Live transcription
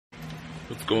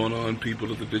What's going on, people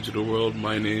of the digital world?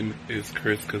 My name is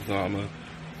Chris Kazama,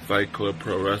 Fight Club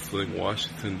Pro Wrestling,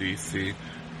 Washington, D.C.,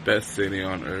 best city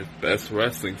on earth, best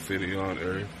wrestling city on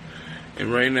earth.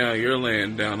 And right now, you're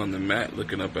laying down on the mat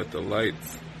looking up at the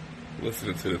lights,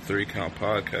 listening to the 3 Count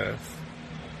Podcast.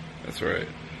 That's right.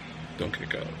 Don't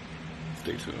kick out.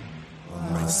 Stay tuned.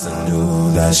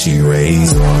 That she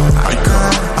raised one.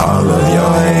 All of your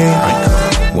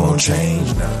hate won't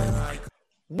change none.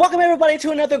 Welcome everybody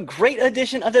to another great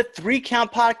edition of the 3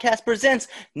 Count Podcast presents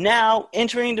Now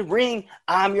Entering the Ring.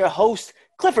 I'm your host,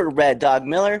 Clifford Red Dog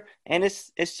Miller, and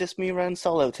it's just me running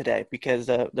solo today because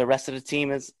the rest of the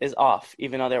team is off,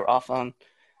 even though they were off on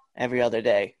every other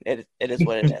day. It is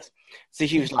what it is. It's a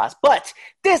huge loss. But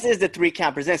this is the 3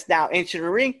 Count presents Now Entering the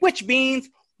Ring, which means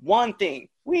one thing.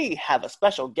 We have a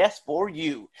special guest for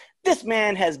you. This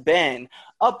man has been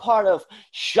a part of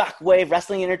Shockwave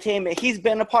Wrestling Entertainment. He's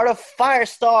been a part of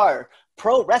Firestar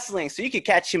Pro Wrestling. So you can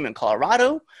catch him in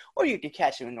Colorado, or you can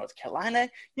catch him in North Carolina.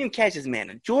 You can catch this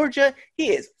man in Georgia. He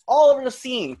is all over the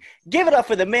scene. Give it up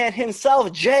for the man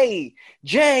himself, JJD.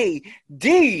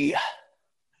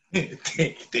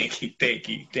 Thank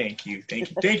you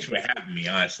for having me,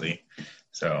 honestly.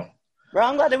 So, bro,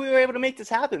 I'm glad that we were able to make this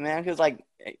happen, man, because, like,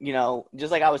 you know,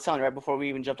 just like I was telling you right before we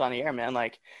even jumped on the air, man,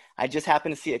 like, I just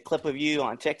happened to see a clip of you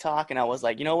on TikTok, and I was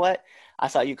like, you know what? I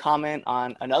saw you comment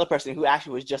on another person who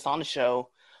actually was just on the show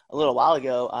a little while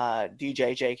ago,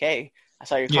 DJ JK. I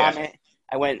saw your comment.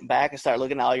 I went back and started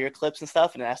looking at all your clips and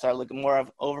stuff, and then I started looking more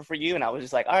over for you, and I was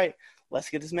just like, all right, let's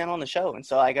get this man on the show. And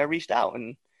so I reached out,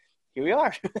 and here we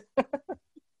are.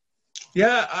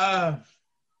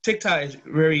 TikTok is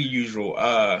very usual.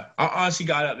 I honestly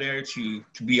got up there to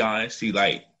be honest, to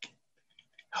like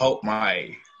help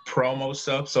my promo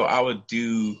stuff. So I would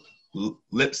do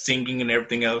lip syncing and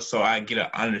everything else, so I get an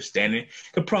understanding.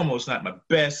 The promo is not my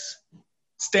best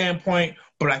standpoint,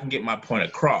 but I can get my point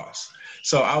across.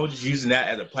 So I was just using that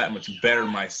as a platform to better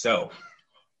myself.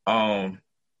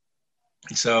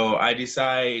 So I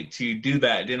decided to do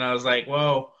that. Then I was like,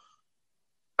 well,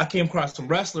 I came across some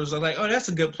wrestlers. I was like, oh, that's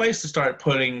a good place to start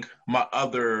putting my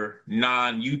other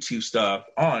non-YouTube stuff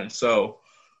on. So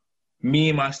me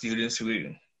and my students,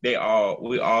 we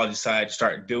all decided to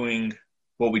start doing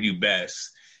what we do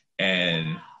best.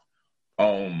 And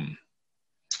I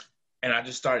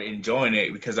just started enjoying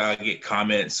it because I'll get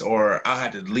comments, or I'll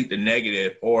have to delete the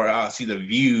negative, or I'll see the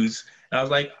views. And I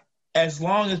was like, as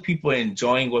long as people are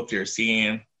enjoying what they're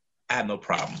seeing, I have no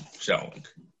problem showing.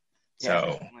 Yeah,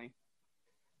 definitely.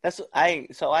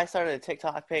 I started a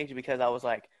TikTok page because I was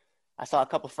like, I saw a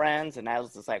couple friends and I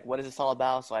was just like, what is this all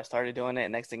about? So I started doing it,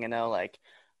 and next thing you know, like,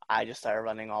 I just started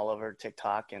running all over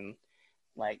TikTok, and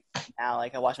like now,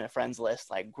 like, I watch my friends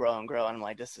list like grow and grow, and I'm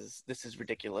like, this is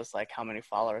ridiculous, like how many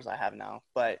followers I have now.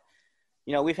 But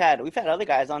you know, we've had other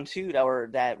guys on too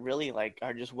that really like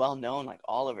are just well known like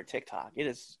all over TikTok. It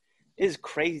is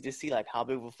crazy to see like how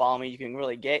big of a following you can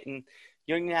really get, and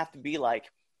you don't even have to be like.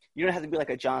 You don't have to be like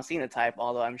a John Cena type,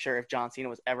 although I'm sure if John Cena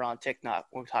was ever on TikTok,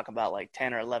 we're talking about like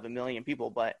 10 or 11 million people.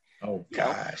 But oh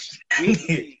gosh,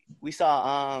 we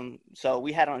saw so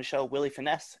we had on the show Willie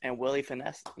Finesse, and Willie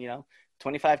Finesse, you know,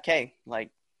 25K,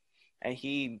 like, and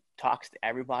he talks to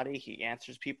everybody. He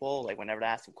answers people like whenever they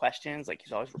ask him questions, like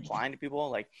he's always replying to people.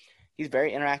 Like he's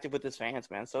very interactive with his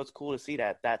fans, man. So it's cool to see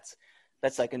that. That's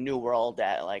like a new world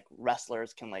that like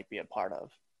wrestlers can like be a part of.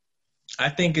 I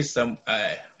think it's some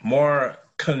more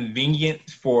convenient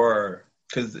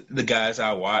because the guys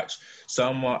I watch,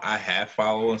 some I have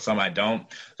followed and some I don't.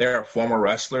 There are former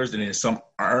wrestlers, and then some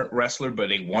aren't wrestlers, but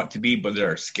they want to be, but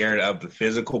they're scared of the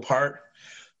physical part.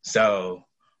 So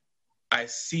I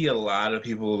see a lot of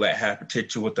people that have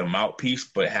potential with the mouthpiece,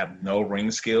 but have no ring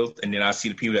skills. And then I see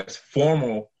the people that's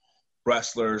formal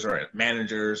wrestlers or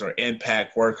managers or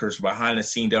impact workers, behind the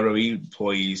scene WWE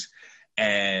employees,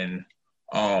 and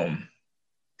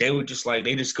they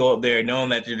just go up there knowing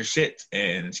that they're the shit,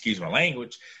 and excuse my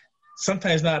language.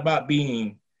 Sometimes it's not about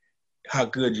being how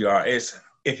good you are. It's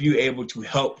if you're able to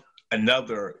help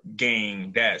another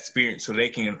gain that experience so they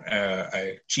can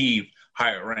achieve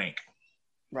higher rank.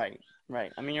 Right.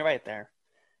 I mean, you're right there.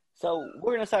 So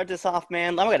we're going to start this off,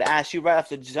 man. I'm going to ask you right off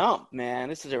the jump, man.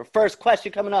 This is our first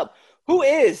question coming up. Who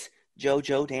is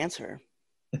JoJo Dancer?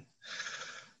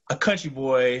 A country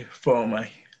boy from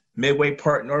Midway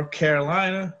Park, North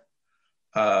Carolina.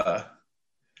 A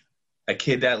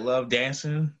kid that loved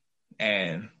dancing,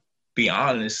 and be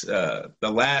honest, the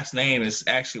last name is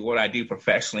actually what I do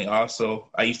professionally. Also,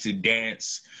 I used to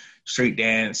dance, street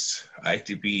dance. I used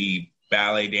to be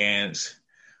ballet dance.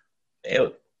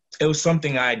 It was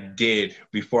something I did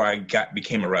before I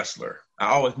became a wrestler. I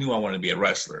always knew I wanted to be a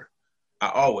wrestler. I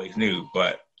always knew,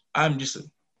 but I'm just a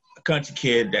country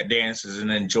kid that dances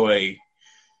and enjoy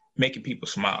making people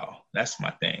smile. That's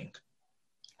my thing.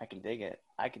 I can dig it.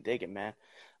 I can dig it, man.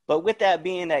 But with that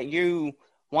being that you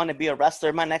want to be a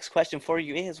wrestler, my next question for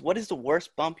you is, what is the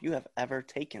worst bump you have ever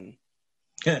taken?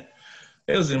 It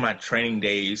was in my training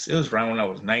days. It was around when I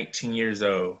was 19 years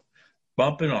old,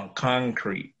 bumping on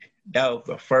concrete. That was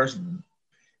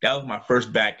my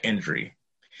first back injury.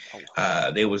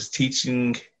 They was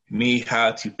teaching me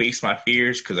how to face my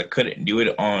fears because I couldn't do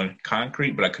it on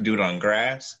concrete, but I could do it on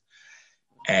grass.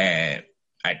 And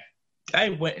I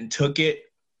went and took it,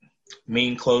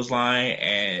 mean clothesline,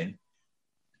 and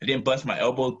I didn't bust my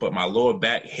elbows, but my lower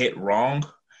back hit wrong,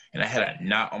 and I had a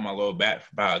knot on my lower back for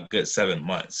about a good 7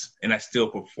 months, and I still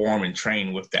perform and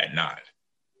train with that knot.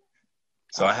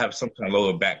 So I have some kind of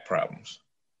lower back problems.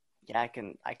 Yeah, I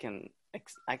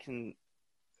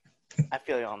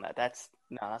feel you on that. That's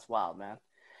wild, man.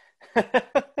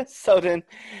 So then,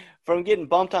 from getting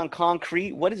bumped on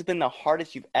concrete, what has been the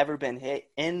hardest you've ever been hit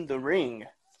in the ring?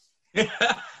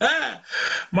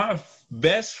 My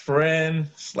best friend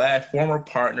 / former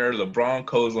partner, LeBron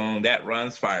Cozone, that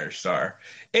runs Firestar.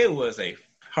 It was a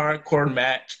hardcore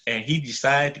match, and he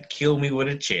decided to kill me with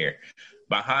a chair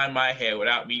behind my head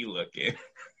without me looking.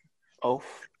 Oh,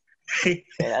 yeah,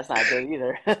 that's not good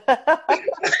either.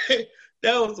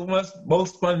 That was the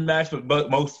most fun match, but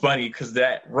most funny because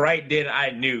that right then I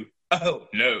knew, oh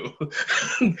no,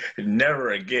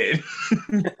 never again.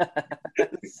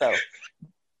 So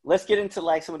let's get into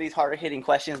like some of these harder hitting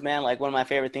questions, man. Like one of my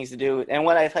favorite things to do, and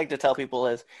what I like to tell people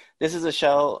is this is a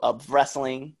show of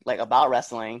wrestling, like about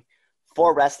wrestling,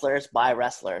 for wrestlers by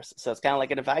wrestlers. So it's kind of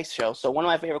like an advice show. So one of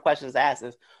my favorite questions to ask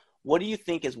is, what do you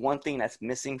think is one thing that's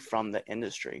missing from the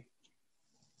industry?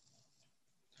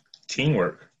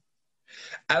 Teamwork.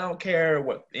 I don't care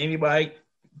what anybody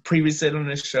previously said on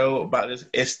this show about this.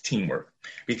 It's teamwork,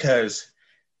 because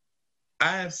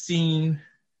I have seen,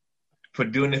 for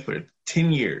doing it for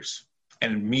 10 years,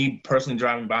 and me personally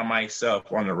driving by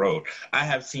myself on the road, I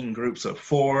have seen groups of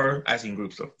 4, I've seen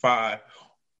groups of 5,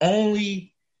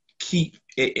 only keep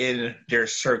it in their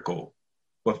circle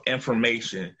with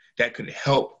information that could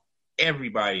help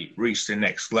everybody reach the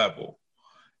next level.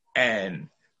 And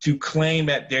to claim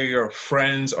that they're your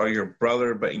friends or your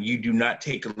brother, but you do not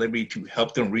take a liberty to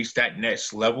help them reach that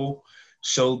next level,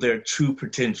 show their true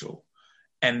potential.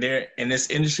 And there, in this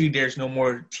industry, there's no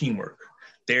more teamwork.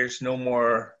 There's no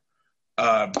more.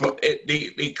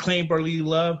 They claim brotherly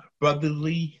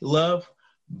love,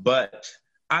 but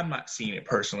I'm not seeing it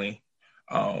personally.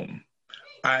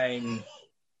 I'm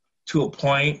to a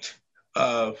point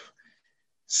of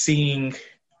seeing,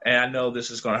 and I know this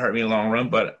is going to hurt me in the long run,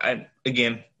 but I've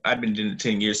been doing it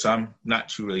 10 years, so I'm not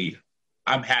truly,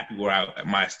 I'm happy where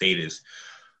my state is.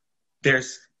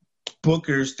 There's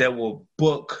bookers that will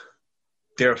book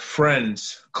their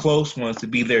friends, close ones, to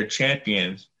be their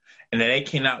champions, and then they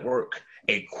cannot work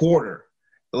a quarter,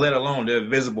 let alone the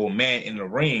invisible man in the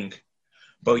ring.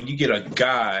 But you get a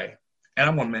guy, and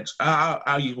I'm going to mention,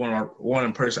 I'll use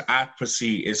one person I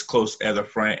perceive is close as a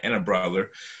friend and a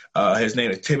brother. His name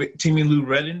is Timmy Lou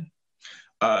Redden.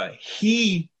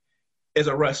 He is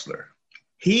a wrestler.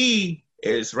 He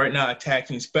is right now a tag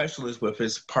team specialist with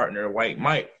his partner, White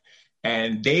Mike,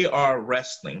 and they are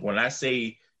wrestling. When I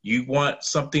say you want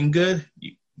something good,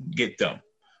 you get them.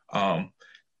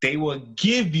 They will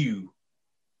give you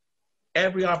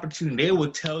every opportunity. They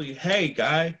will tell you, hey,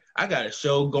 guy, I got a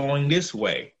show going this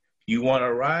way. You want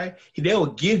to ride? They will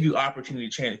give you opportunity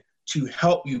chance to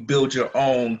help you build your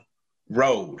own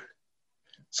road.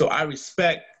 So I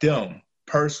respect them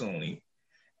personally.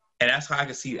 And that's how I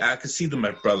could see them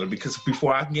as brother, because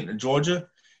before I can get to Georgia,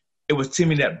 it was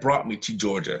Timmy that brought me to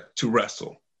Georgia to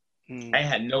wrestle. I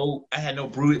had no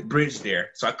bridge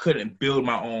there, so I couldn't build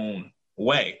my own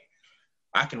way.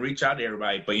 I can reach out to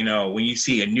everybody, but when you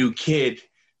see a new kid,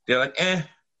 they're like,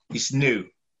 he's new.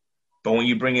 But when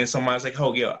you bring in somebody that's like,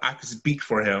 oh yeah, I could speak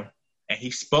for him, and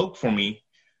he spoke for me,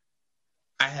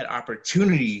 I had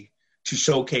opportunity to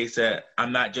showcase that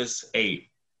I'm not just a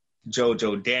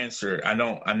JoJo dancer.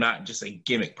 I'm not just a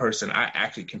gimmick person. I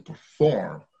actually can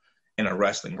perform in a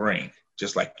wrestling ring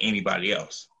just like anybody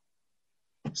else.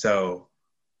 So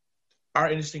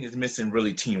our industry is missing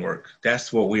really teamwork.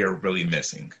 That's what we are really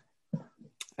missing.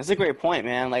 That's a great point,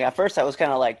 man. Like at first I was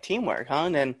kind of like, teamwork, huh?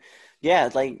 And then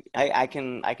like I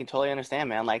can totally understand,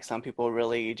 man. Like some people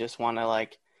really just want to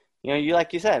like,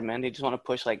 like you said, man, they just want to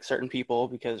push like certain people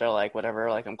because they're like, whatever,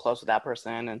 like I'm close with that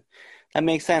person, and that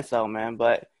makes sense though, man.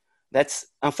 But that's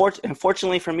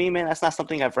unfortunately for me, man, that's not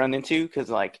something I've run into, because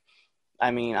like,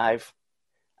 I mean, I've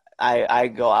I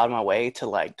go out of my way to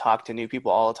like talk to new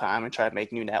people all the time and try to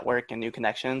make new network and new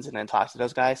connections and then talk to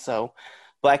those guys. So,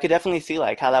 but I could definitely see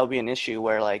like how that would be an issue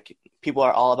where like people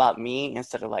are all about me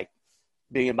instead of like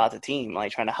being about the team,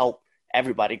 like trying to help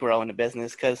everybody grow in the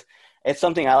business. Because it's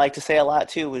something I like to say a lot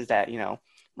too, is that, you know,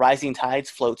 rising tides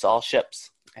floats all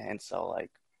ships. And so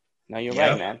like, no, you're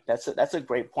right, man. That's a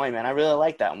great point, man. I really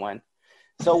like that one.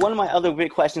 So one of my other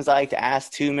big questions I like to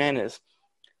ask too, man, is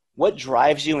what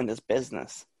drives you in this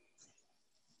business?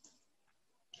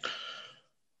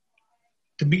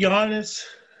 To be honest,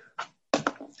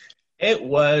 it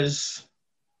was,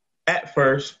 at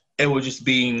first, it was just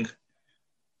being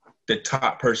the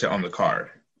top person on the card.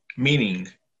 Meaning,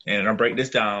 and I'll break this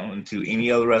down into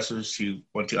any other wrestlers who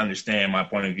want to understand my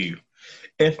point of view.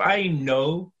 If I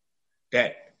know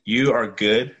that you are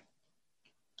good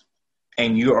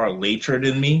and you are later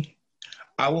than me,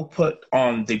 I will put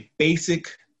on the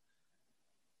basic,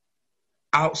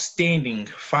 outstanding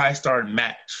 5-star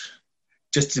match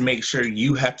just to make sure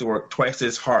you have to work twice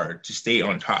as hard to stay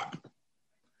on top.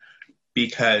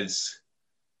 Because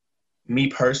me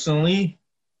personally,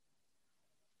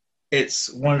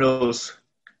 it's one of those,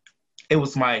 it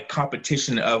was my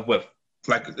competition of what,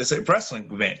 like it's a wrestling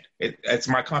event. It's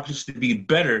my competition to be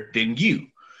better than you.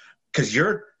 Because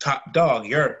you're top dog,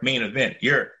 you're main event,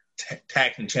 you're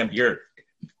tag team champion,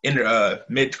 you're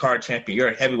mid-card champion, you're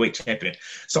a heavyweight champion.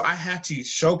 So I had to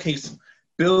showcase,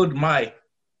 build my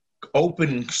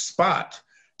open spot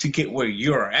to get where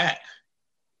you're at.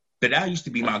 That used to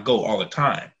be my goal all the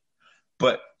time.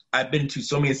 But I've been to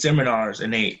so many seminars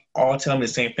and they all tell me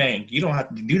the same thing. You don't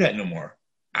have to do that no more.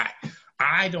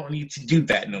 I don't need to do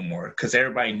that no more because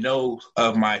everybody knows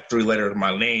of my 3 letters of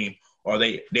my name, or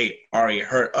they already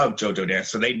heard of JoJo Dance,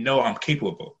 so they know I'm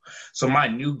capable. So my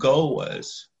new goal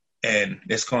was, and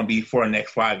it's going to be for the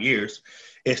next 5 years,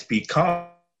 is become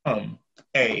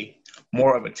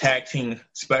more of a tag team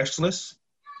specialist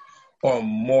or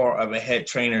more of a head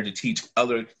trainer to teach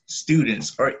other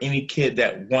students or any kid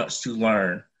that wants to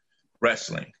learn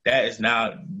wrestling. That is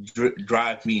now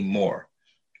drive me more.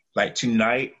 Like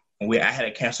tonight, I had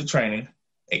to cancel training.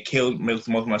 It killed most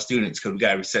of my students because we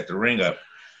got to reset the ring up.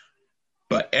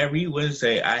 But every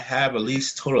Wednesday, I have at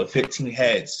least a total of 15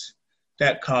 heads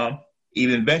that come.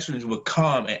 Even veterans would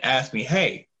come and ask me,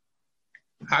 hey,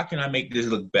 how can I make this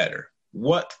look better?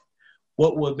 What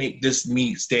would make this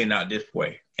me stand out this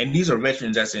way? And these are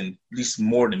veterans that's in at least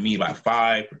more than me, like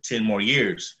 5 or 10 more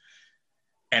years.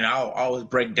 And I'll always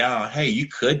break down, hey, you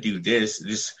could do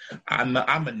this. I'm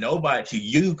a nobody to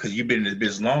you because you've been in this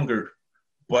business longer.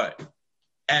 But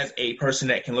as a person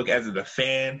that can look as a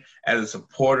fan, as a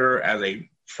supporter, as a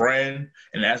friend,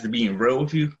 and as to being real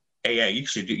with you, hey, yeah,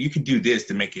 you could do this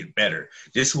to make it better.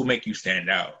 This will make you stand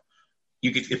out.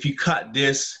 If you cut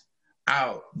this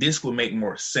out, this will make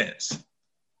more sense.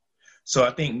 So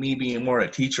I think me being more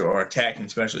a teacher or a tag team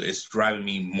specialist is driving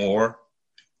me more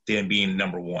than being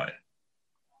number one.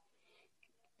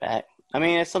 I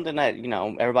mean, it's something that, you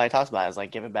know, everybody talks about is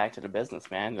like giving back to the business,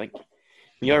 man. Like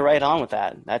you're right on with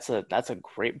that. That's a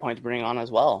great point to bring on as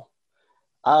well.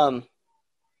 So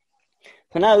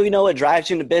now we know what drives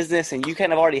you in the business, and you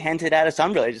kind of already hinted at it. So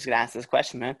I'm really just gonna ask this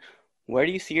question, man. Where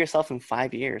do you see yourself in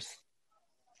 5 years?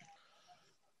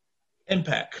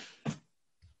 Impact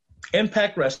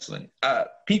Wrestling.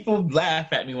 People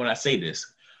laugh at me when I say this,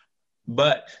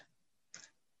 but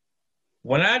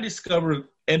when I discovered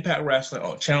Impact Wrestling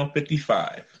on Channel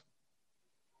 55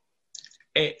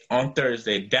 on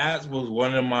Thursday, that was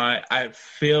one of I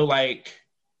feel like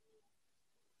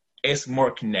it's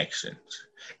more connections.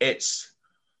 Don't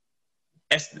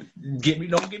get me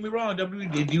wrong,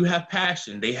 WWE, they do have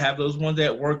passion. They have those ones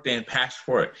that work and passion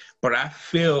for it. But I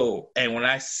feel, and when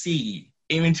I see,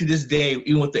 even to this day,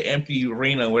 even with the empty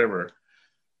arena or whatever,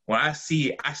 when I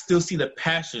still see the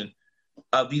passion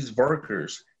of these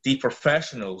workers, these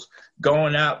professionals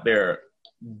going out there,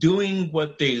 doing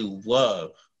what they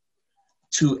love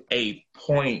to a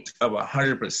point of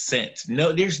 100%.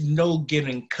 No, there's no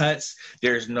giving cuts.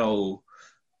 I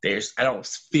don't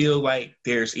feel like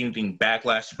there's anything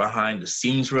backlash behind the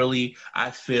scenes, really.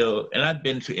 I feel, and I've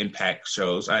been to Impact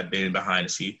shows, I've been behind the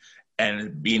scenes,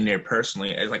 and being there personally,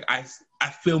 it's like I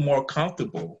feel more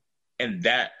comfortable in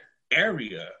that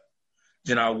area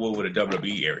than I would with a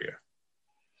WWE area.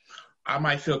 I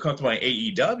might feel comfortable in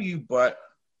AEW, but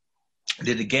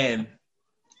then again,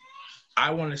 I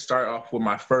want to start off with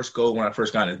my first goal when I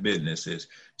first got into business is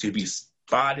to be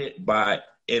spotted by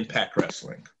Impact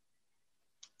Wrestling.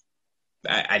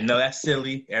 I know that's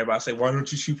silly. Everybody say, why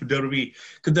don't you shoot for WWE?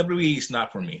 Because WWE is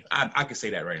not for me. I can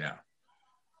say that right now.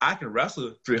 I can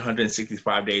wrestle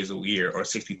 365 days a year or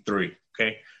 63,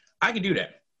 okay? I can do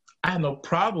that. I have no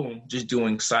problem just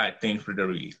doing side things for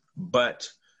WWE, but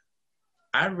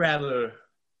I'd rather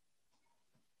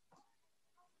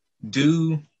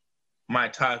do my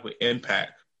time with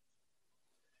Impact,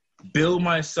 build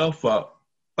myself up,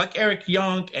 like Eric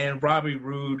Young and Robbie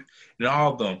Roode and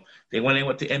all of them. They went in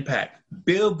with the Impact,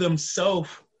 build themselves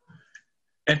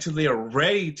until they are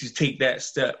ready to take that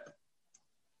step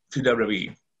to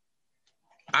WWE.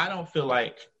 I don't feel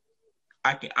like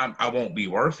I won't be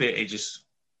worth it. It just,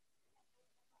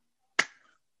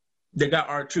 they got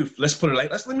R-Truth. Let's put it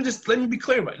like, let me be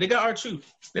clear about it. They got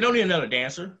R-Truth. They don't need another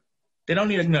dancer. They don't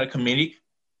need another comedic.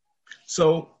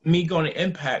 So me going to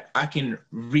Impact, I can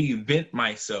reinvent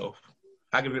myself.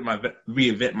 I can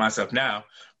reinvent myself now,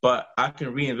 but I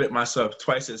can reinvent myself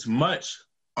twice as much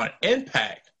on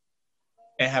Impact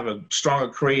and have a stronger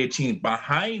creative team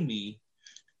behind me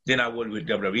than I would with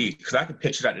WWE, because I could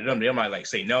pitch it out to them. They might like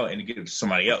say no and give it to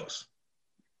somebody else.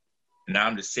 And now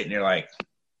I'm just sitting there like,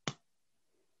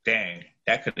 dang,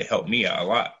 that could have helped me out a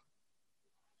lot.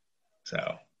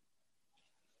 So,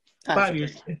 5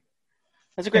 years.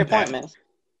 That's a great point, man.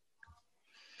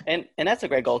 And that's a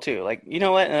great goal too. Like, you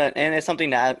know what? And it's something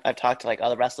that I've talked to like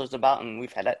other wrestlers about, and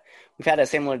we've had a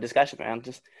similar discussion, man.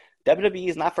 Just WWE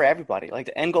is not for everybody. Like,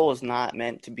 the end goal is not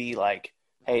meant to be like,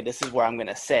 hey, this is where I'm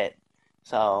gonna sit.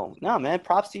 So no, man.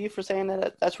 Props to you for saying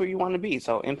that that's where you want to be.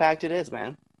 So Impact it is,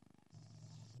 man.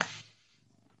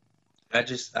 I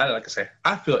like I say,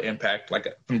 I feel Impact like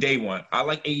from day one. I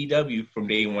like AEW from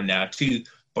day one now too,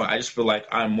 but I just feel like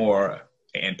I'm more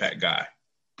an Impact guy.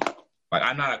 Like,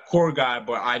 I'm not a core guy,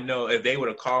 but I know if they would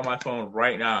have called my phone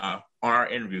right now on our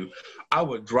interview, I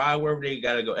would drive wherever they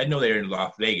got to go. I know they're in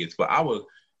Las Vegas, but I would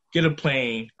get a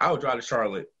plane. I would drive to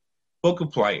Charlotte, book a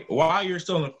flight while you're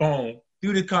still on the phone,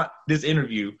 do this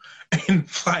interview, and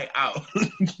fly out.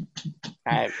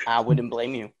 I wouldn't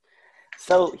blame you.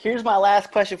 So here's my last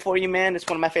question for you, man. It's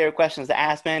one of my favorite questions to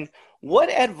ask, man. What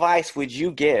advice would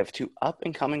you give to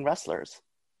up-and-coming wrestlers?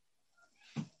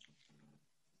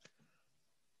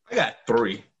 I got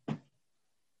 3.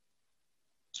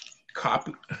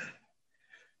 Copy.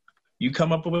 You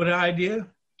come up with an idea,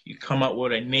 you come up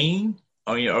with a name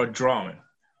or drawing,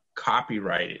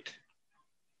 copyright it.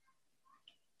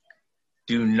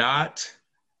 Do not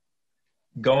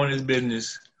go in this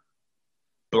business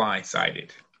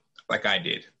blindsided like I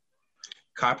did.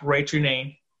 Copyright your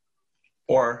name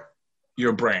or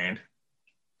your brand.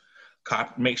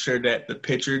 Make sure that the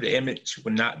picture, the image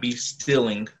will not be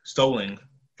stolen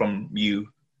from you,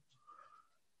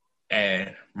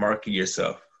 and market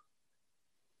yourself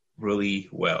really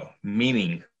well.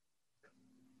 Meaning,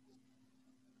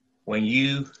 when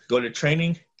you go to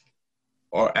training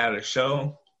or at a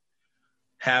show,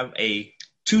 have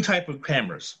 2 type of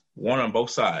cameras, one on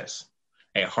both sides.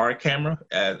 A hard camera,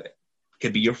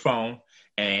 could be your phone,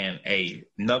 and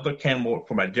another camera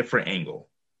from a different angle.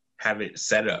 Have it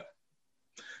set up.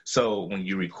 So when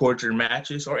you record your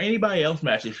matches, or anybody else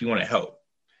matches if you want to help,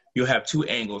 you'll have 2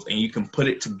 angles, and you can put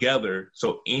it together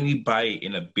so anybody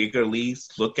in a bigger league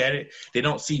look at it. They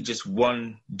don't see just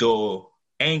one dual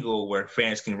angle where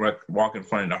fans can walk in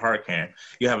front of the hard cam.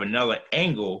 You have another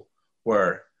angle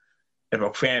where if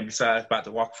a fan decides about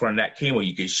to walk in front of that camera,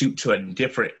 you can shoot to a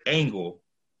different angle,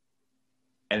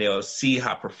 and they'll see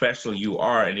how professional you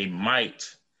are, and they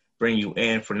might bring you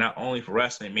in for not only for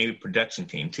wrestling, maybe production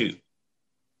team too.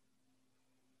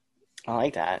 I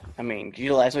like that. I mean,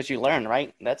 utilize what you learn,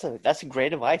 right? That's a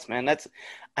great advice, man.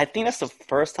 I think that's the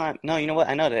first time. No, you know what?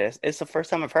 I know this. It's the first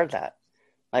time I've heard that.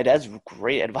 Like, that's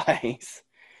great advice,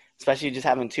 especially just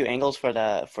having 2 angles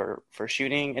for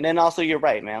shooting. And then also, you're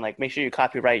right, man. Like, make sure you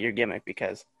copyright your gimmick,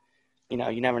 because you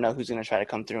never know who's gonna try to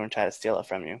come through and try to steal it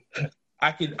from you.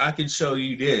 I can show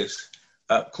you this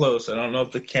up close. I don't know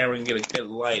if the camera can get a good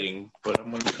lighting, but I'm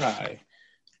gonna try.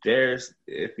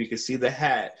 If you can see the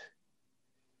hat.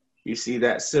 You see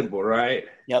that symbol, right?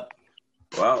 Yep.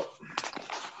 Well,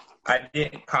 I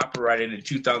didn't copyright it in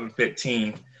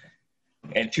 2015.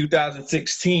 In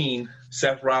 2016,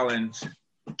 Seth Rollins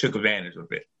took advantage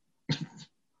of it.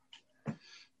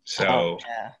 So,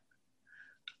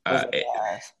 was it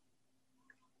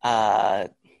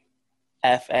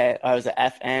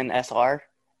FNSR?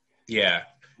 Yeah.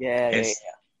 Yeah.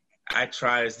 I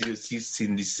tried to do cease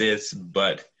and desist,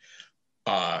 but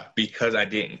because I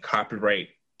didn't copyright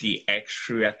the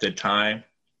extra at the time,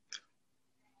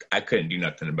 I couldn't do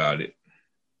nothing about it.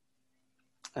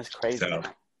 That's crazy.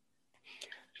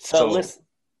 So listen.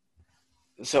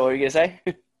 So what are you gonna say?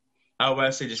 I was about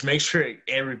to say, just make sure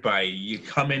everybody, you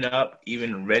coming up,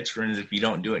 even veterans, if you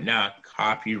don't do it now,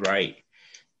 copyright.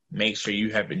 Make sure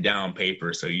you have it down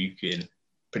paper so you can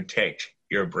protect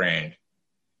your brand.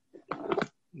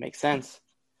 Makes sense.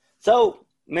 So,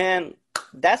 man,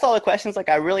 that's all the questions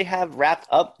I really have wrapped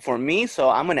up for me. So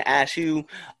I'm going to ask you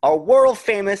our world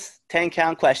famous 10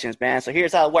 count questions, man. So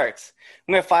here's how it works.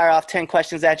 I'm going to fire off 10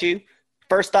 questions at you.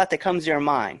 First thought that comes to your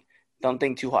mind. Don't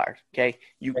think too hard, okay?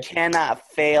 You cannot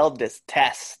fail this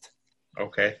test.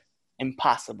 Okay.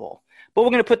 Impossible. But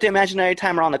we're going to put the imaginary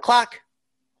timer on the clock.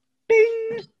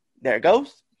 Bing! There it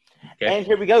goes. Okay. And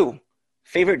here we go.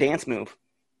 Favorite dance move?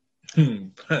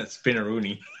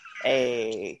 Spinneroonie.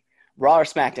 Hey, Raw or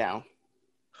SmackDown?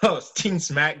 Oh, it's Team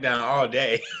SmackDown all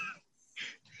day.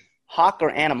 Hawk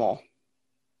or Animal?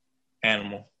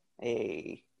 Animal.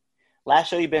 Hey. Last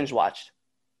show you binge watched?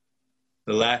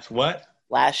 The last what?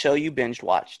 Last show you binge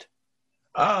watched?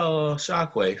 Oh,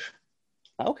 Shockwave.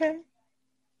 Okay.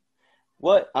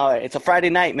 What? All right, it's a Friday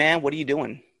night, man. What are you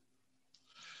doing?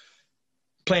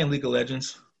 Playing League of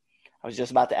Legends. I was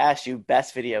just about to ask you,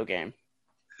 best video game.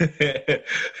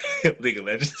 League of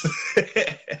Legends.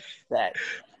 That.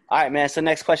 All right, man. So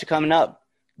next question coming up.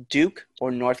 Duke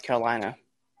or North Carolina?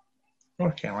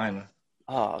 North Carolina.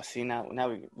 Oh, see, now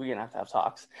we're going to have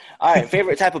talks. All right,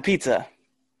 favorite type of pizza?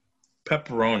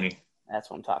 Pepperoni. That's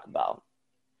what I'm talking about.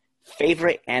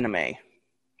 Favorite anime?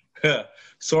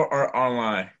 Sword Art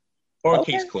Online. Or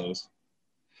Okay. Case Closed.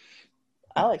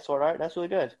 I like Sword Art. That's really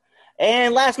good.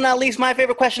 And last but not least, my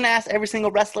favorite question to ask every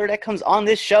single wrestler that comes on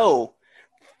this show.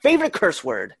 Favorite curse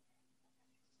word?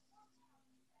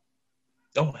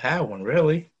 Don't have one,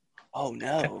 really. Oh,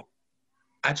 no.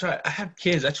 I have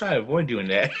kids. I try to avoid doing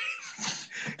that.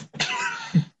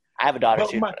 I have a daughter,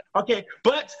 too. But I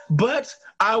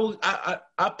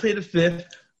played the fifth.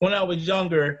 When I was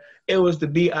younger, it was the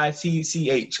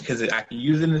BICCH because I can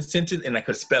use it in a sentence and I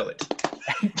could spell it.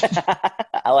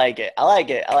 I like it,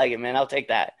 man. I'll take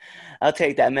that,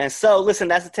 man. So, listen,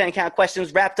 that's the 10 count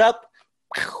questions wrapped up.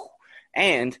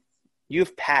 And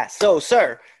you've passed. So,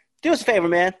 sir, do us a favor,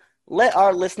 man. Let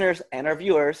our listeners and our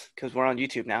viewers, because we're on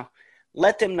YouTube now,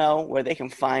 let them know where they can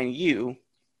find you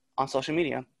on social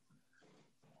media.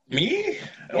 Me?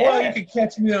 Yeah. Well, you can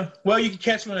catch me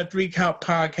on a 3 Count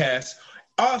podcast.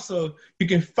 Also, you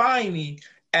can find me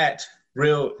at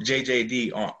Real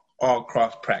JJD on all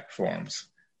cross platforms.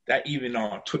 That even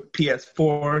on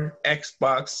PS4,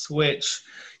 Xbox, Switch,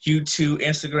 YouTube,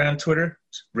 Instagram, Twitter.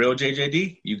 Real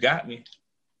JJD, you got me.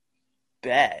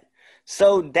 Bet.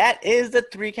 So that is the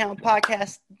 3 Count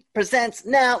Podcast presents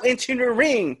Now Into the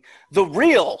Ring, the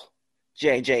real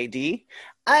JJD.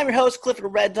 I'm your host,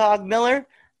 Clifford Red Dog Miller.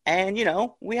 And,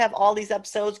 we have all these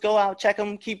episodes. Go out, check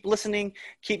them, keep listening,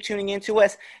 keep tuning into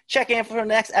us. Check in for the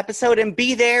next episode and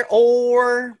be there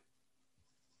or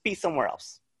be somewhere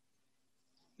else.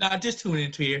 Nah, just tune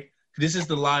into here. This is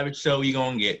the live show you're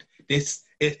going to get. This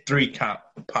is 3 Count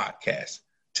Podcast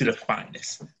to the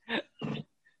finest.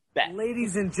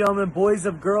 Ladies and gentlemen, boys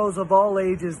and girls of all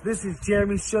ages, this is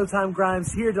Jeremy Showtime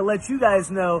Grimes here to let you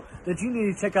guys know that you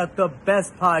need to check out the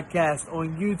best podcast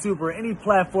on YouTube or any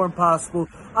platform possible.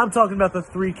 I'm talking about the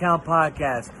 3 Count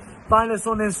Podcast. Find us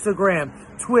on Instagram,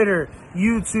 Twitter,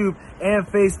 YouTube, and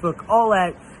Facebook, all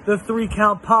at the 3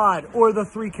 Count Pod or the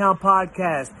 3 Count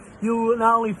Podcast. You will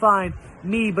not only find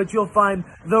me, but you'll find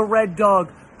the Red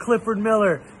Dog, Clifford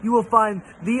Miller. You will find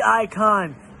the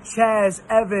Icon, Chaz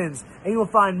Evans, and you'll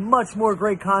find much more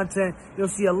great content. You'll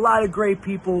see a lot of great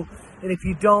people, and if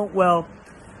you don't, well,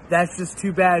 that's just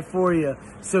too bad for you.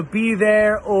 So be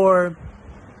there or,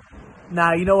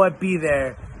 you know what? Be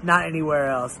there, not anywhere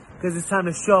else, because it's time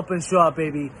to show up and show out,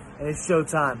 baby, and it's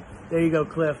showtime. There you go,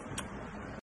 Cliff.